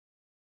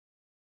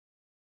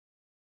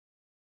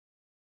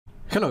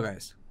Hello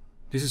guys,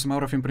 this is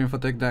Mauro from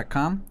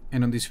Infotech.com,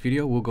 and on this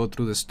video we'll go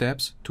through the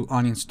steps to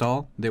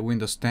uninstall the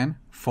Windows 10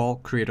 Fall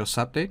Creators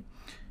Update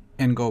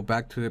and go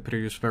back to the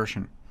previous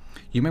version.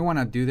 You may want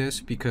to do this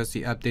because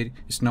the update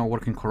is not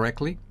working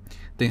correctly,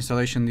 the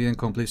installation didn't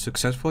complete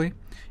successfully,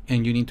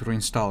 and you need to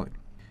reinstall it.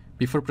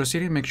 Before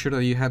proceeding, make sure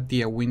that you have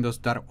the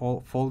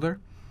windows.old folder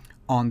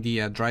on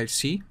the drive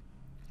C.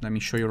 Let me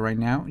show you right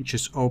now.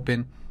 Just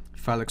open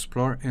File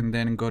Explorer and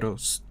then go to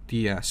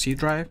the C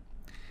drive,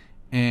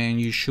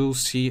 and you should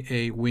see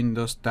a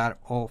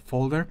windows.old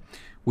folder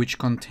which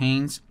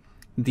contains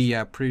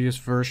the previous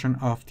version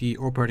of the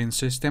operating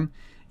system.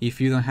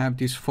 If you don't have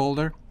this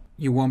folder,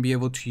 you won't be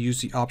able to use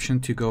the option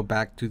to go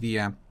back to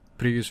the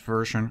previous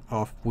version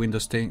of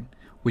Windows 10,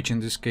 which in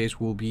this case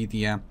will be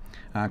the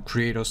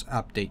Creators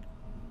Update.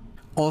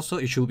 Also,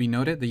 it should be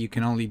noted that you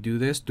can only do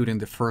this during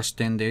the first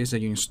 10 days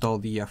that you install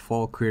the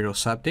Fall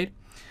Creators Update.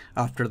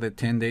 After the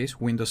 10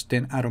 days, Windows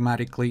 10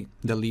 automatically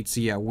deletes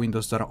the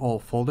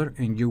windows.old folder,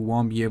 and you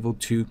won't be able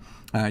to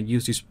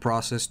use this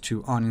process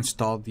to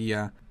uninstall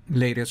the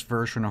latest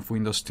version of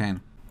Windows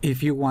 10.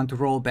 If you want to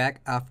roll back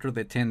after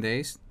the 10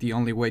 days, the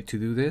only way to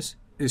do this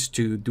is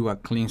to do a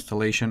clean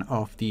installation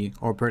of the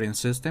operating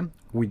system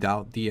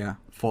without the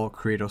Fall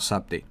Creators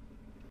Update.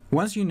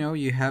 Once you know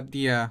you have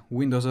the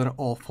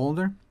windows.old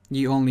folder,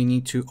 you only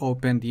need to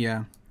open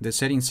the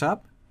settings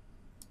app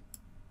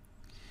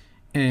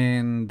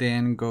and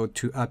then go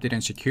to Update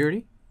and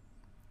Security,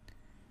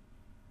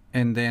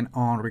 and then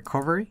on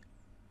Recovery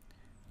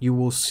you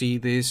will see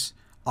this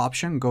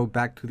option, go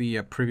back to the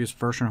previous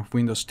version of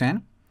Windows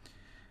 10.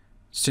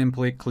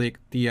 Simply click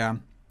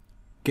the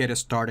Get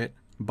Started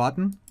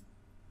button,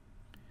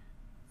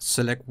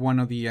 select one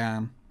of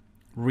the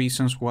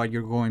reasons why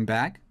you're going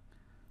back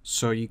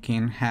so you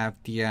can have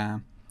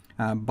the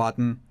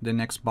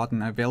next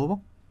button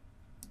available,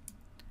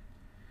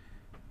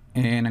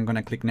 and I'm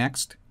gonna click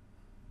Next.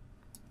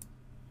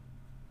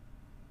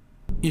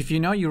 If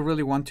you know you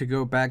really want to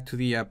go back to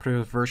the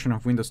previous version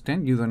of Windows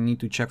 10, you don't need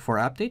to check for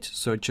updates,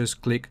 so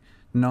just click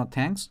No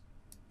Thanks.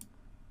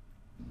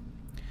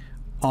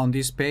 On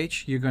this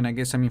page, you're gonna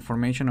get some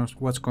information of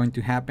what's going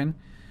to happen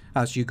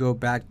as you go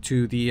back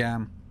to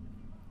the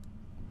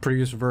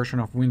previous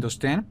version of Windows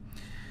 10.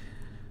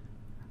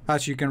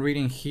 As you can read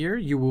in here,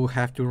 you will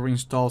have to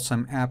reinstall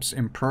some apps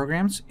and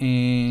programs,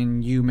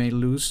 and you may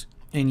lose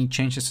any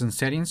changes in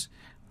settings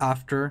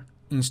after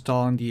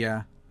installing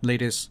the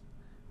latest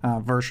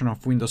version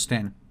of Windows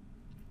 10.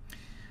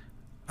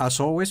 As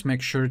always,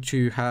 make sure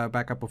to have a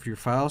backup of your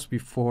files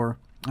before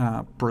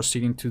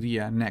proceeding to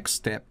the next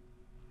step.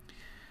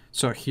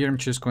 So here I'm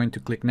just going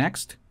to click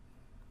Next.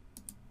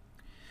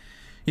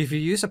 If you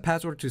use a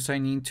password to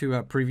sign into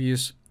a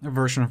previous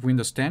version of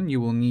Windows 10,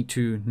 you will need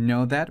to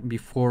know that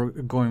before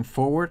going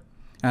forward,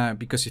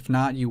 because if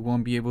not, you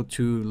won't be able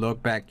to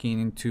log back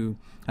into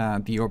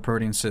the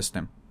operating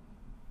system.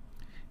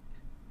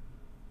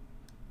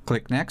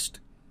 Click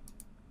Next.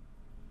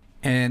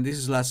 And this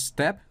is the last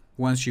step.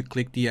 Once you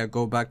click the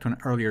Go Back to an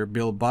Earlier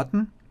Build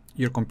button,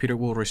 your computer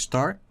will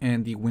restart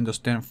and the Windows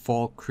 10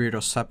 Fall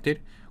Creators Update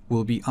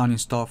will be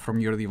uninstalled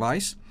from your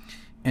device,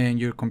 and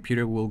your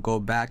computer will go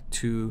back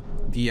to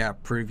the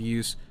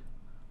previous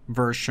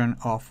version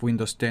of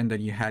Windows 10 that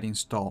you had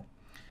installed.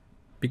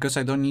 Because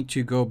I don't need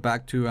to go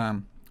back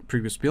to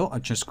previous build,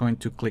 I'm just going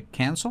to click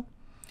Cancel.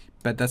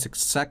 But that's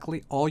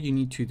exactly all you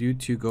need to do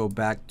to go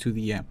back to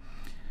the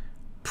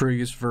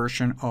previous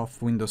version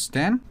of Windows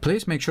 10.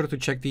 Please make sure to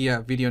check the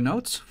video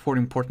notes for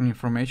important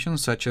information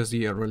such as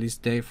the release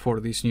date for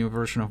this new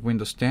version of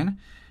Windows 10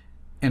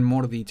 and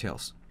more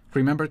details.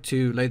 Remember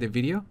to like the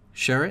video,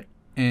 share it,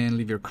 and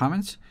leave your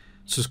comments.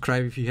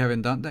 Subscribe if you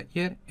haven't done that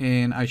yet,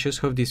 and I just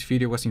hope this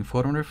video was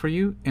informative for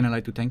you, and I'd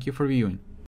like to thank you for viewing.